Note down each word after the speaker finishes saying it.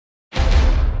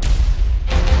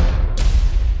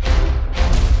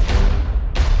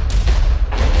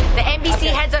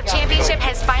Championship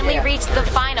has finally reached the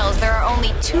finals. There are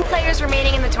only 2 players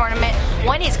remaining in the tournament.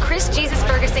 One is Chris Jesus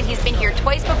Ferguson. He's been here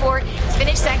twice before. He's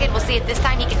finished second. We'll see if this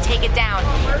time he can take it down.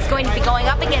 He's going to be going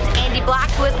up against Andy Bloch,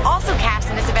 who has also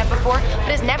cast in this event before, but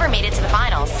has never made it to the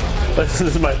finals. This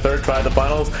is my 3rd try at the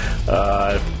finals.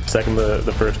 Second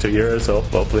the first 2 years, so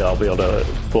hopefully I'll be able to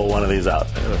pull one of these out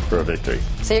for a victory.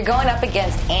 So you're going up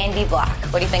against Andy Bloch.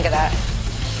 What do you think of that?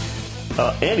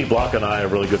 Andy Bloch and I are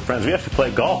really good friends. We actually play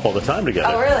golf all the time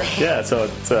together. Oh, really? Yeah, so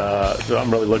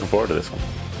I'm really looking forward to this one.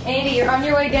 Andy, you're on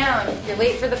your way down. You're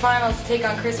late for the finals to take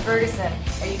on Chris Ferguson.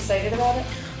 Are you excited about it?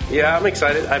 Yeah, I'm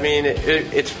excited. I mean,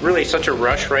 it's really such a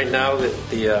rush right now that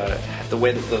the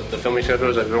way that the filming schedule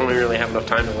is, I don't really have enough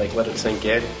time to let it sink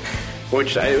in,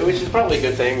 which is probably a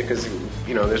good thing because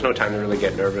there's no time to really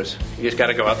get nervous. You just got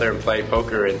to go out there and play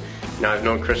poker. And I've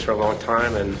known Chris for a long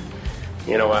time, and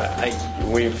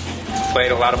we've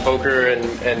played a lot of poker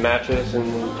and matches, and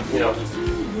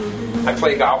I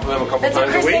play golf with him a couple times a week. That's what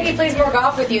Chris said, he plays more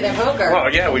golf with you than poker.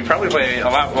 Well, yeah, we probably play a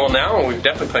lot. Well, now we've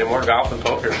definitely played more golf than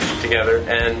poker together,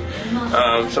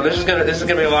 and so this is gonna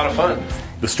be a lot of fun.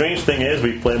 The strange thing is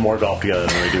we play more golf together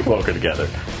than we do poker together.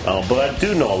 But I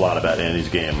do know a lot about Andy's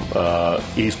game.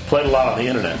 He's played a lot on the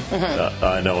internet,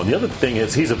 I know. And the other thing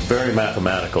is he's very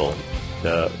mathematical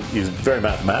in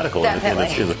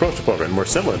his approach to poker, and we're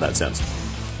similar in that sense.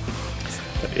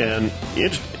 And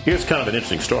here's kind of an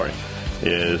interesting story.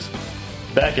 Is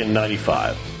back in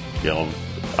 '95,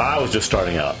 I was just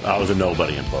starting out. I was a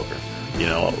nobody in poker.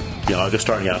 I was just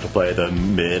starting out to play the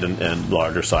mid and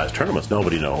larger size tournaments.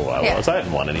 Nobody knew who I was. I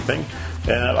hadn't won anything.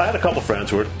 And I had a couple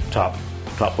friends who were top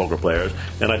poker players,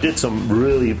 and I did some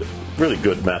really, really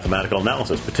good mathematical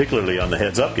analysis, particularly on the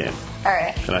heads-up game. All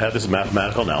right. And I had this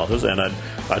mathematical analysis, and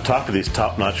I'd talk to these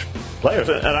top-notch players,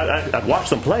 and I'd watch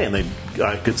them play, and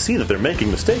I could see that they're making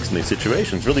mistakes in these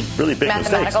situations, really, really big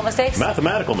Mathematical mistakes?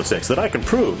 Mathematical mistakes that I can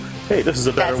prove. Hey, this is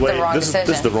a better way. This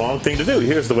is the wrong thing to do.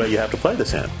 Here's the way you have to play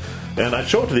this hand. And I'd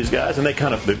show it to these guys, and they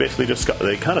basically just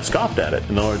scoffed at it.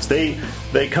 In other words, they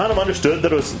kind of understood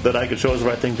that I could show us the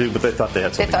right thing to do, but they thought they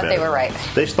had something better. They thought they were right.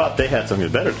 They thought they had something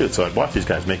better too. So I'd watch these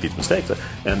guys make these mistakes,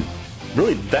 and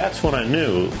really that's when I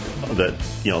knew that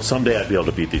someday I'd be able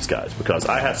to beat these guys, because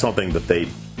I had something that they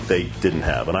didn't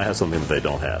have, and I had something that they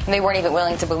don't have. And they weren't even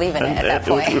willing to believe in it at that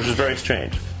point. Which is very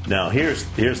strange. Now here's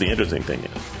the interesting thing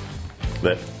is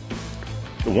that.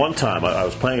 One time I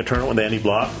was playing a tournament with Andy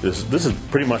Bloch. This is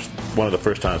pretty much one of the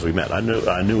first times we met. I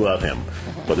knew of him,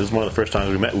 but this is one of the first times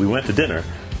we met. We went to dinner,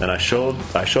 and I showed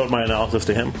my analysis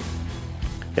to him,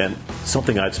 and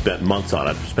something I'd spent months on.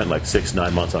 I'd spent like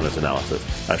 6-9 months on this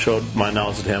analysis. I showed my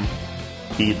analysis to him.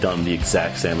 He'd done the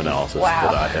exact same analysis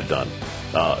that I had done.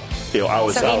 So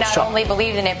he not only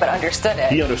believed in it, but understood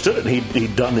it. He understood it. And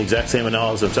he'd done the exact same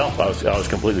analysis himself. I was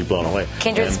completely blown away.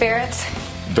 Kindred spirits.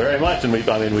 Very much, and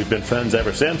we've been friends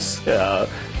ever since.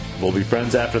 We'll be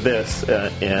friends after this,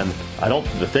 and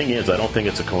the thing is, I don't think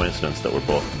it's a coincidence that we're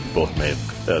both made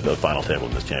the final table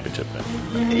in this championship.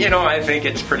 I think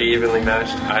it's pretty evenly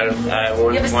matched. I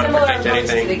wouldn't want to predict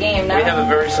anything. To the game, no? We have a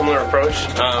very similar approach,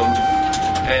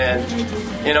 and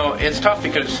it's tough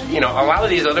because a lot of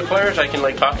these other players, I can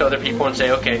talk to other people and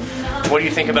say, okay, what do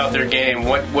you think about their game?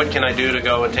 What can I do to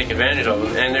go and take advantage of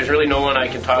them? And there's really no one I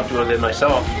can talk to other than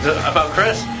myself. About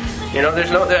Chris,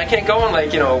 there's I can't go on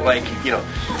Phil, what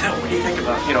do you think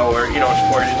about, or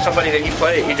somebody that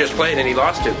he just played and he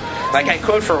lost to. I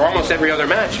could for almost every other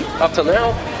match up till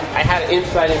now. I had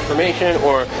inside information,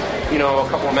 or a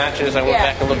couple of matches. I went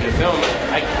back and looked at film.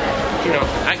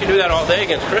 I can do that all day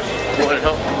against Chris. It wouldn't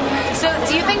help. So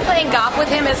do you think playing golf with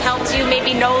him has helped you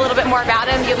maybe know a little bit more about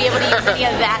him? You'll be able to use any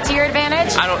of that to your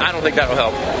advantage? I don't think that'll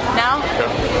help.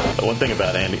 No? One thing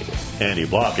about Andy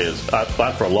Bloch is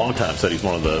I've for a long time said he's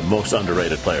one of the most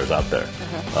underrated players out there.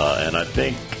 And I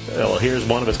think, here's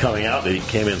one of his coming out. He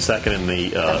came in second in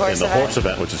the horse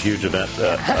event, which is a huge event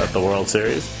at the World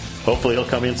Series. Hopefully he'll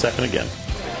come in second again.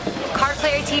 Card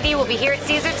Player TV will be here at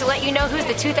Caesars to let you know who's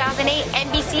the 2008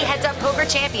 NBC Heads-Up Poker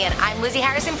Champion. I'm Lizzie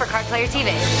Harrison for Card Player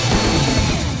TV.